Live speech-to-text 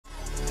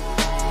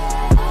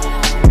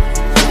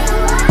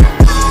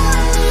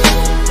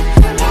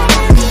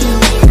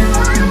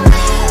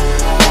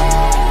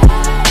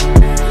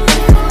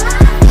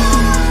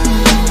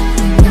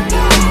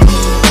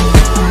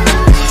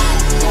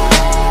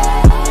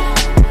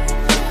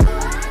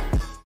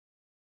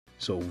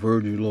So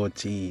Vergil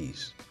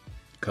Ortiz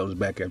comes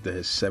back after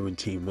his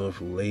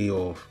 17-month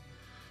layoff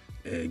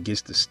and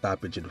gets the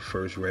stoppage in the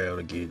first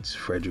round against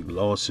Frederick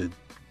Lawson.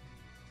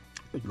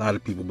 A lot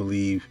of people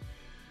believe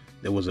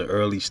there was an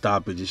early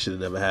stoppage. It should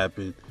have never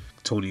happened.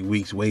 Tony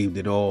Weeks waved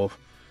it off.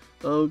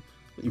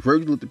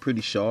 Vergil looked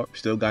pretty sharp.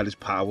 Still got his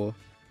power.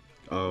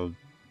 Um,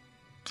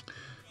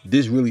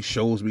 this really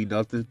shows me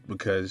nothing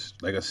because,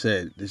 like I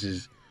said,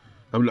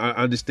 I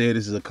understand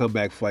this is a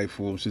comeback fight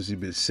for him since he's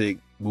been sick,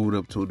 moving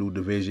up to a new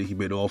division. He's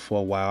been off for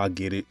a while. I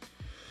get it.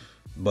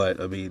 But,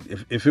 I mean,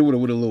 if it would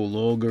have went a little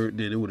longer,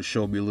 then it would have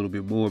shown me a little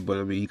bit more. But,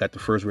 I mean, he got the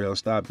first round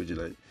stoppage.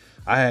 And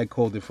I had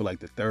called it for like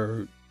the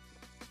third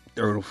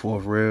or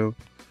fourth round,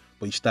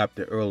 but he stopped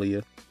it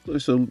earlier.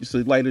 So it's a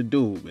lighter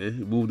dude, man.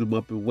 He moved him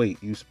up in weight.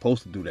 He was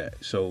supposed to do that.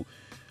 So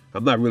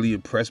I'm not really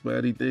impressed by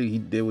anything. He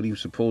did what he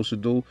was supposed to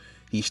do.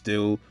 He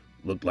still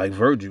looked like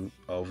Vergil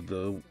of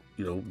the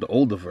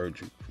older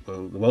Vergil, the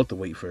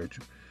welterweight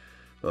Vergil.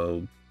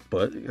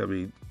 But I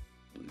mean,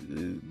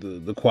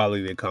 the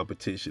quality of their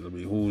competition. I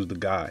mean, who's the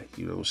guy?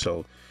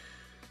 So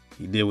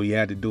he did what he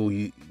had to do.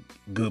 He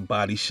good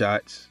body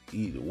shots.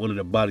 One of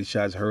the body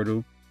shots hurt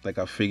him, like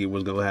I figured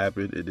was gonna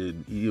happen, and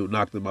then he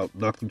knocked him out,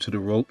 knocked him to the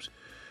ropes.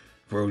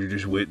 Vergil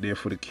just went there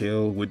for the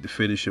kill, went to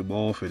finish him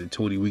off, and then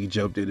Tony Weeks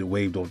jumped in and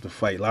waved off the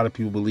fight. A lot of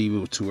people believe it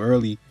was too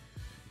early,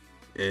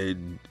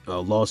 and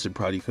Lawson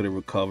probably could have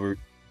recovered.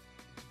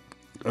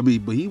 I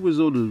mean, but he was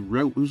on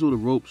the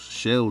ropes,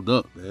 shelled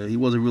up, man. He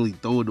wasn't really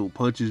throwing no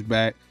punches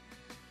back.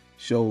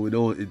 So,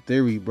 in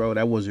theory, bro,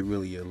 that wasn't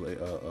really a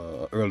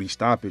early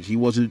stoppage. He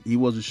wasn't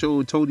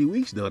showing Tony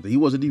Weeks nothing. He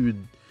wasn't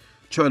even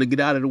trying to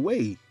get out of the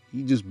way.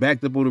 He just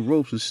backed up on the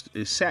ropes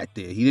and sat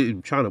there. He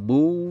didn't try to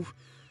move.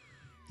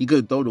 He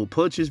couldn't throw no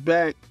punches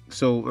back.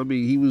 So, I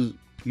mean, he was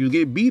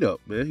getting beat up,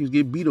 man. He was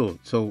getting beat on.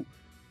 So,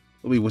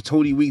 I mean, was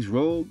Tony Weeks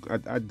wrong?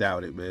 I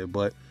doubt it, man.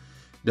 But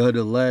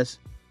nonetheless,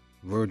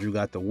 Vergil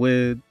got the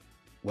win.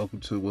 Welcome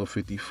to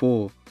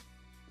 154.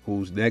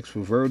 Who's next for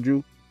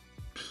Vergil?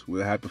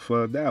 We'll have to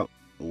find out.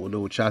 We'll know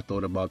what y'all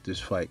thought about this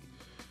fight.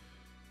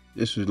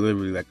 This was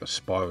literally like a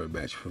sparring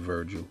match for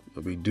Vergil.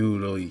 I mean,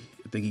 dude,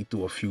 I think he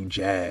threw a few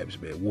jabs,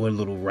 man. One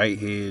little right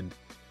hand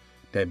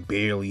that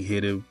barely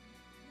hit him.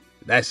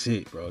 That's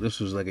it, bro. This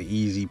was like an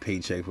easy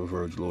paycheck for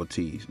Vergil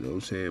Ortiz. You know what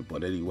I'm saying?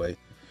 But anyway,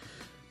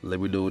 let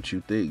me know what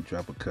you think.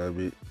 Drop a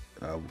comment.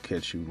 I will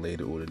catch you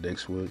later on the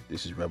next one.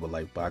 This is Rebel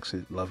Life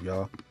Boxing. Love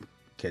y'all.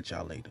 Catch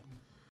y'all later.